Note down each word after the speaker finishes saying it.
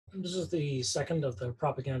This is the second of the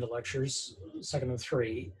propaganda lectures, second of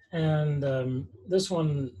three, and this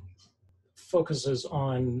one focuses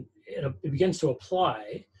on, it begins to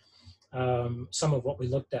apply some of what we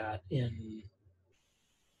looked at in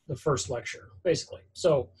the first lecture, basically.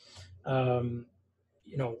 So, um,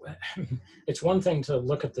 you know, it's one thing to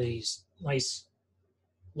look at these nice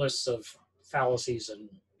lists of fallacies and,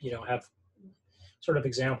 you know, have sort of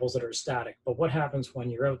examples that are static, but what happens when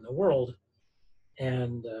you're out in the world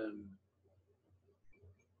and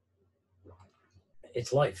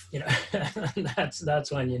it's life, you know?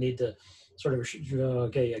 That's when you need to sort of,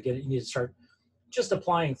 okay, I get it. You need to start just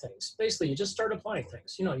applying things. Basically, you just start applying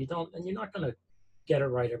things. You know, you don't, and you're not going to get it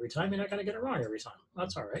right every time. You're not going to get it wrong every time.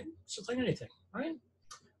 That's all right. It's just like anything, right?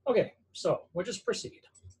 Okay, so we'll just proceed,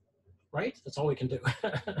 right? That's all we can do.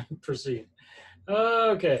 Proceed.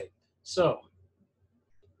 Okay, so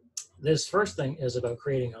this first thing is about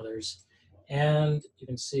creating others. And you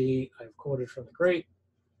can see I've quoted from the great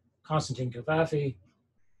Constantine Cavafy,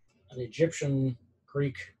 an Egyptian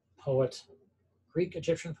Greek poet,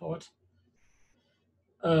 Greek-Egyptian poet,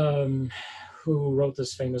 who wrote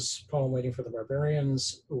this famous poem, Waiting for the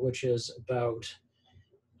Barbarians, which is about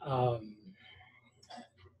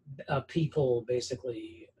a people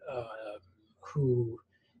basically who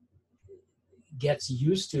gets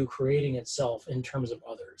used to creating itself in terms of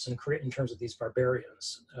others and create in terms of these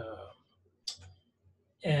barbarians.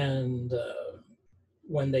 And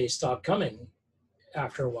when they stop coming,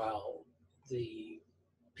 after a while, the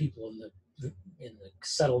people in the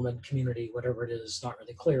settlement community, whatever it is, not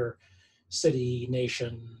really clear, city,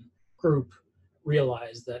 nation, group,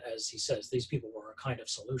 realize that, as he says, these people were a kind of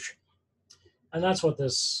solution, and that's what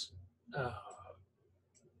this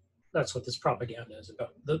propaganda is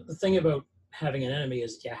about. The thing about having an enemy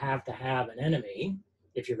is you have to have an enemy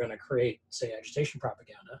if you're going to create, say, agitation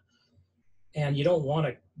propaganda, and you don't want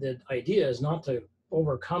to. The idea is not to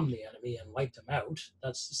overcome the enemy and wipe them out.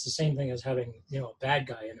 That's the same thing as having, you know, a bad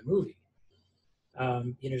guy in a movie. You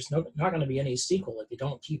know, there's not going to be any sequel if you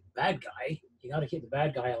don't keep the bad guy. You got to keep the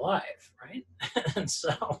bad guy alive, right? And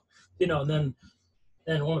so, you know, then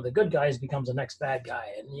one of the good guys becomes the next bad guy,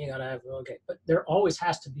 and you got to have, okay, but there always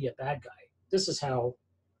has to be a bad guy. This is how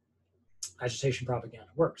agitation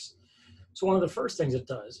propaganda works. So one of the first things it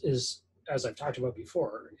does is, as I've talked about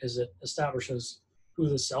before, is it establishes who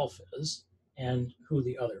the self is and who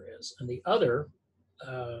the other is, and the other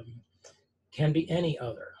can be any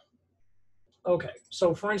other. Okay,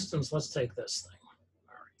 so for instance, let's take this thing.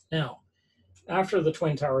 All right. Now, after the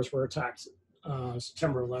Twin Towers were attacked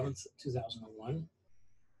September 11th, 2001,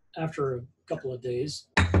 after a couple of days,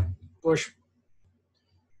 Bush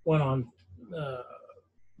went on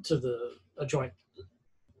to a joint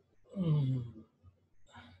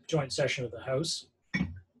session of the House,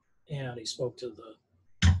 and he spoke to the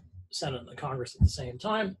Senate and the Congress at the same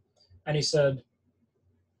time, and he said,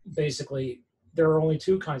 basically, there are only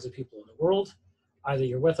two kinds of people in the world. Either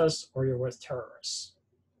you're with us or you're with terrorists.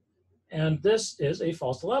 And this is a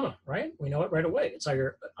false dilemma, right? We know it right away. It's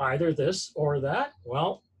either this or that.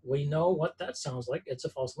 Well, we know what that sounds like. It's a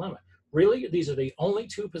false dilemma. Really? These are the only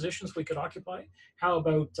two positions we could occupy? How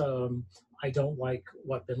about I don't like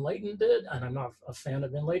what Bin Laden did, and I'm not a fan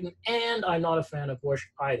of Bin Laden, and I'm not a fan of Bush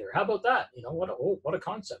either. How about that? You know, what a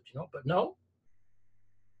concept, you know? But no,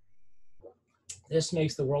 this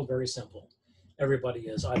makes the world very simple. Everybody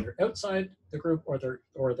is either outside the group or they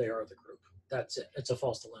are the group. That's it. It's a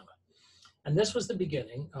false dilemma. And this was the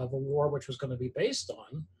beginning of a war which was going to be based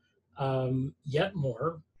on yet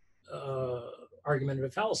more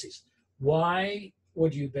argumentative fallacies. Why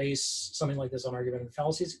would you base something like this on argumentative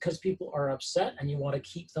fallacies? Because people are upset and you want to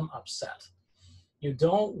keep them upset. You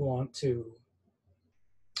don't want to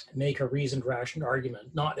make a reasoned, rational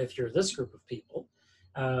argument, not if you're this group of people.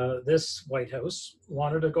 This White House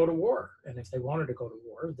wanted to go to war. And if they wanted to go to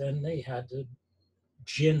war, then they had to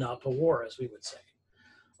gin up a war, as we would say.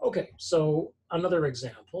 Okay, so another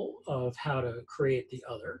example of how to create the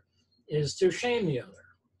other is to shame the other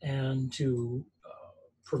and to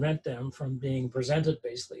prevent them from being presented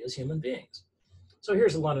basically as human beings. So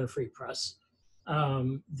here's the London Free Press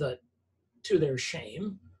that, to their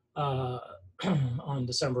shame, on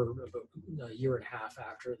December, about a year and a half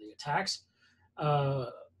after the attacks,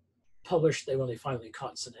 published, when they finally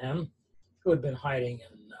caught Saddam, who had been hiding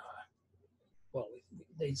in,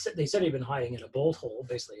 they said he'd been hiding in a bolt hole,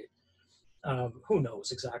 basically. Who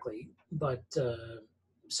knows exactly, but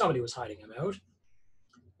somebody was hiding him out.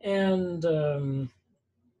 And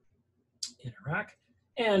in Iraq,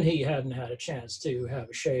 and he hadn't had a chance to have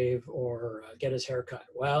a shave or get his hair cut.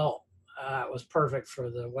 Well, it was perfect for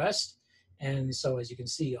the West. And so, as you can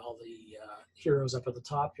see, all the heroes up at the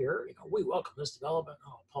top here. You know, we welcome this development.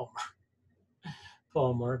 Oh,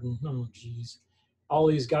 Paul Martin. Oh, geez. All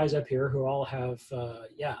these guys up here who all have,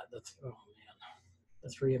 yeah, oh man, the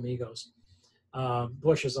three amigos.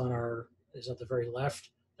 Bush is is at the very left,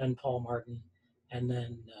 then Paul Martin, and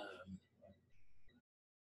then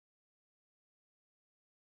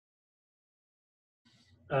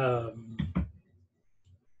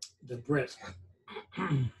the Brit,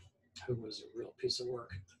 who was a real piece of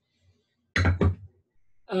work.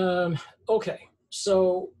 Okay,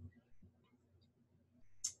 so,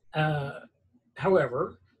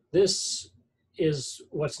 however, this is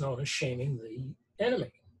what's known as shaming the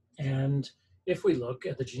enemy. And if we look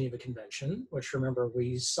at the Geneva Convention, which remember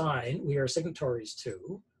we are signatories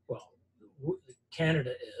to, well,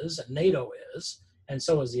 Canada is, and NATO is, and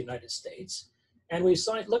so is the United States. And we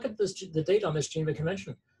signed, look at this, the date on this Geneva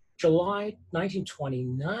Convention, July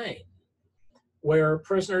 1929, where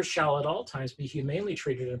prisoners shall at all times be humanely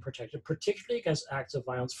treated and protected, particularly against acts of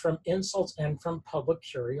violence from insults and from public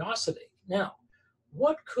curiosity. Now,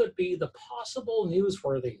 what could be the possible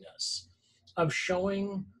newsworthiness of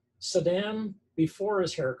showing Saddam before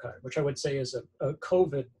his haircut, which I would say is a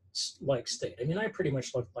COVID-like state? I mean, I pretty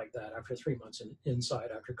much looked like that after 3 months inside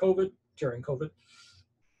after COVID, during COVID.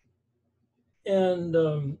 And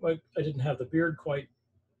I didn't have the beard quite.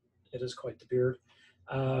 It is quite the beard.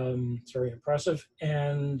 It's very impressive.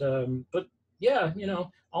 And, but yeah, you know,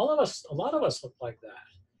 a lot of us look like that.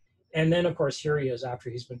 And then, of course, here he is after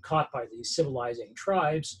he's been caught by these civilizing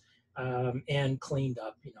tribes and cleaned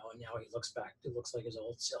up, you know, and now he looks back, it looks like his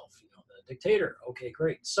old self, you know, the dictator. Okay,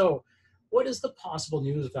 great. So what is the possible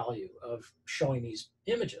news value of showing these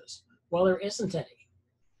images? Well, there isn't any.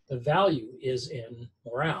 The value is in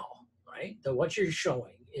morale, right? That what you're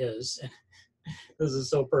showing is, and this is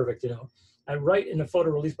so perfect, you know, I write in a photo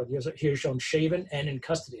release, but here's shown shaven and in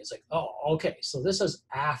custody. It's like, oh, okay, so this is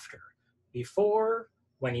after. Before,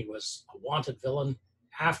 when he was a wanted villain,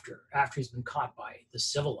 after he's been caught by the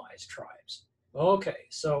civilized tribes. Okay,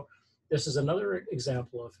 so this is another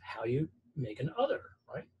example of how you make an other,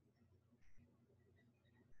 right?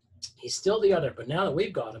 He's still the other, but now that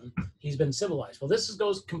we've got him, he's been civilized. Well, this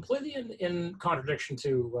goes completely in contradiction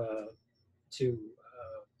to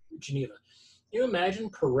Geneva. Can you imagine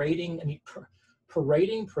parading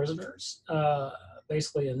prisoners,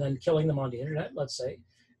 basically, and then killing them on the internet, let's say,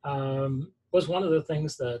 was one of the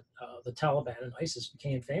things that the Taliban and ISIS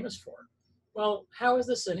became famous for. Well, how is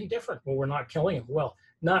this any different? Well, we're not killing him. Well,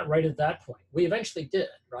 not right at that point. We eventually did,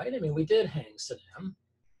 right? I mean, we did hang Saddam,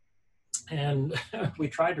 and we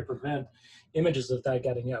tried to prevent images of that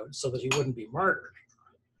getting out so that he wouldn't be martyred.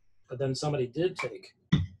 But then somebody did take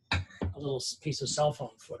a little piece of cell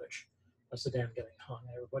phone footage of Saddam getting hung,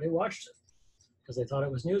 and everybody watched it because they thought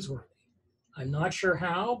it was newsworthy. I'm not sure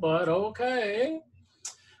how, but okay.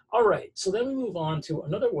 All right, so then we move on to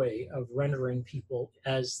another way of rendering people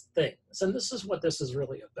as things. And this is what this is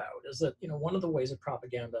really about, is that, you know, one of the ways that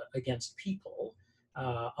propaganda against people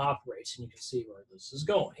operates, and you can see where this is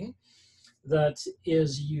going, that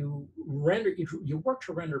is you work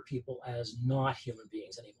to render people as not human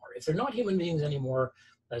beings anymore. If they're not human beings anymore,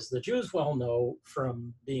 as the Jews well know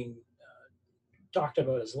from being talked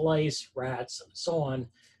about as lice, rats, and so on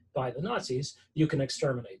by the Nazis, you can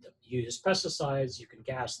exterminate them. You use pesticides, you can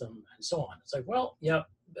gas them, and so on. It's like, well, yeah,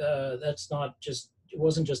 that's not just, it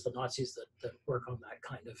wasn't just the Nazis that work on that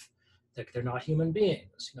kind of, that they're not human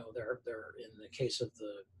beings. You know, they're in the case of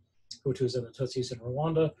the Hutus and the Tutsis in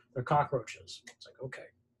Rwanda, they're cockroaches. It's like, okay.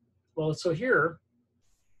 Well, so here,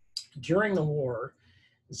 during the war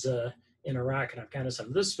in Iraq and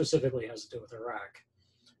Afghanistan, this specifically has to do with Iraq,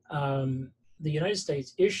 the United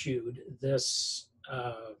States issued this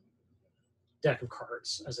deck of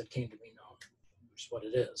cards, as it came to be known, which is what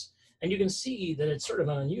it is. And you can see that it's sort of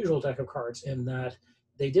an unusual deck of cards in that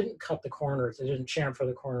they didn't cut the corners, they didn't chamfer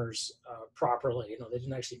the corners properly. You know, they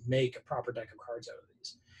didn't actually make a proper deck of cards out of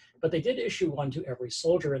these. But they did issue one to every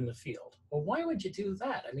soldier in the field. Well, why would you do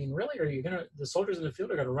that? I mean, really, the soldiers in the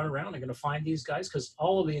field are gonna run around and gonna find these guys? Because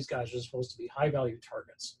all of these guys are supposed to be high value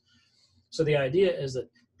targets. So the idea is that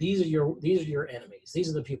these are your enemies. These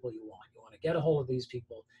are the people you want. You want to get a hold of these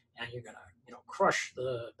people, and you're gonna, you know, crush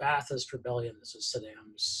the Ba'athist rebellion. This is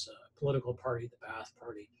Saddam's political party, the Ba'ath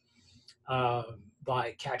Party,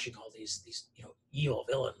 by catching all these you know, evil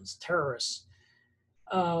villains, terrorists.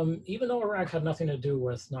 Even though Iraq had nothing to do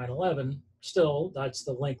with 9/11, still that's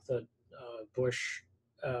the link that Bush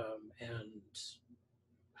and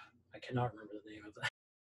I cannot remember the name of that.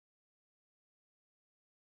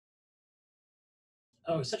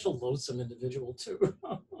 Oh, he's such a loathsome individual too.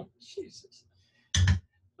 Jesus.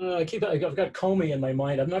 I've got Comey in my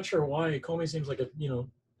mind. I'm not sure why. Comey seems like a,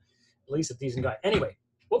 at least a decent guy. Anyway,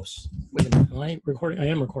 whoops. Wait a minute. Am I recording? I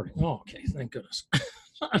am recording. Oh, okay. Thank goodness.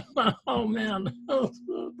 Oh, man. Oh,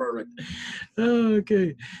 perfect.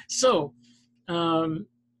 Okay. So,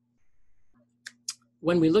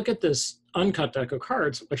 when we look at this uncut deck of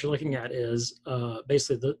cards, what you're looking at is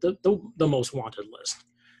basically the most wanted list.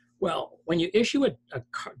 Well, when you issue a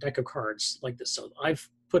deck of cards like this, so I've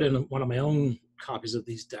put in one of my own copies of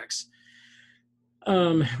these decks,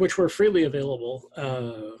 which were freely available.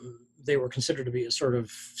 They were considered to be a sort of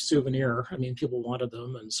souvenir. I mean, people wanted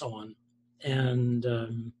them and so on.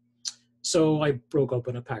 And so I broke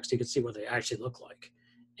open a pack so you could see what they actually look like.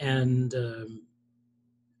 And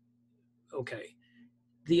okay,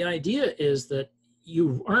 the idea is that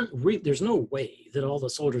you aren't there's no way that all the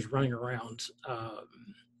soldiers running around,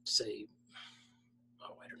 say,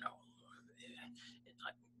 oh, I don't know,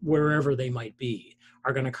 wherever they might be,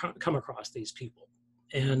 are going to come across these people.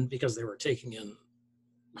 And because they were taking in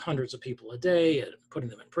hundreds of people a day and putting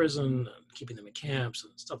them in prison and keeping them in camps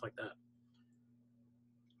and stuff like that.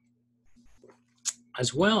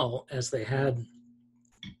 As well as they had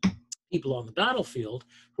people on the battlefield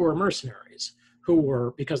who were mercenaries, who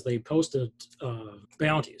were, because they posted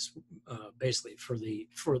bounties basically for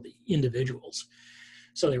the individuals.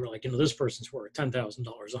 So they were like, this person's worth $10,000,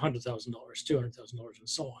 $100,000, $200,000, and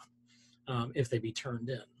so on, if they be turned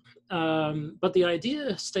in. But the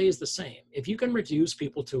idea stays the same. If you can reduce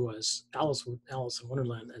people to, as Alice in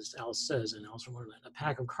Wonderland, as Alice says in Alice in Wonderland, a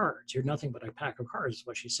pack of cards, you're nothing but a pack of cards, is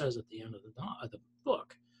what she says at the end of the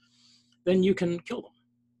book, then you can kill them.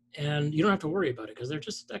 And you don't have to worry about it because they're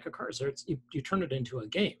just a deck of cards. You turn it into a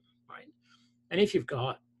game, right? And if you've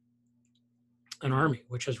got an army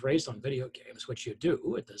which is raised on video games, which you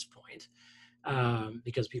do at this point,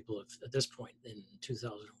 because people have, at this point in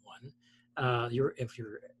 2001, if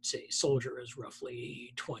your, say, soldier is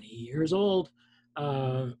roughly 20 years old,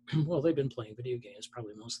 well, they've been playing video games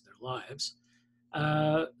probably most of their lives,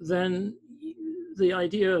 then the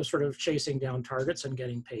idea of sort of chasing down targets and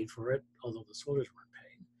getting paid for it, although the soldiers weren't paid,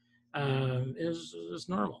 is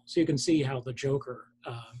normal. So you can see how the Joker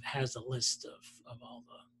has a list of all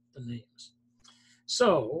the names.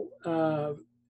 So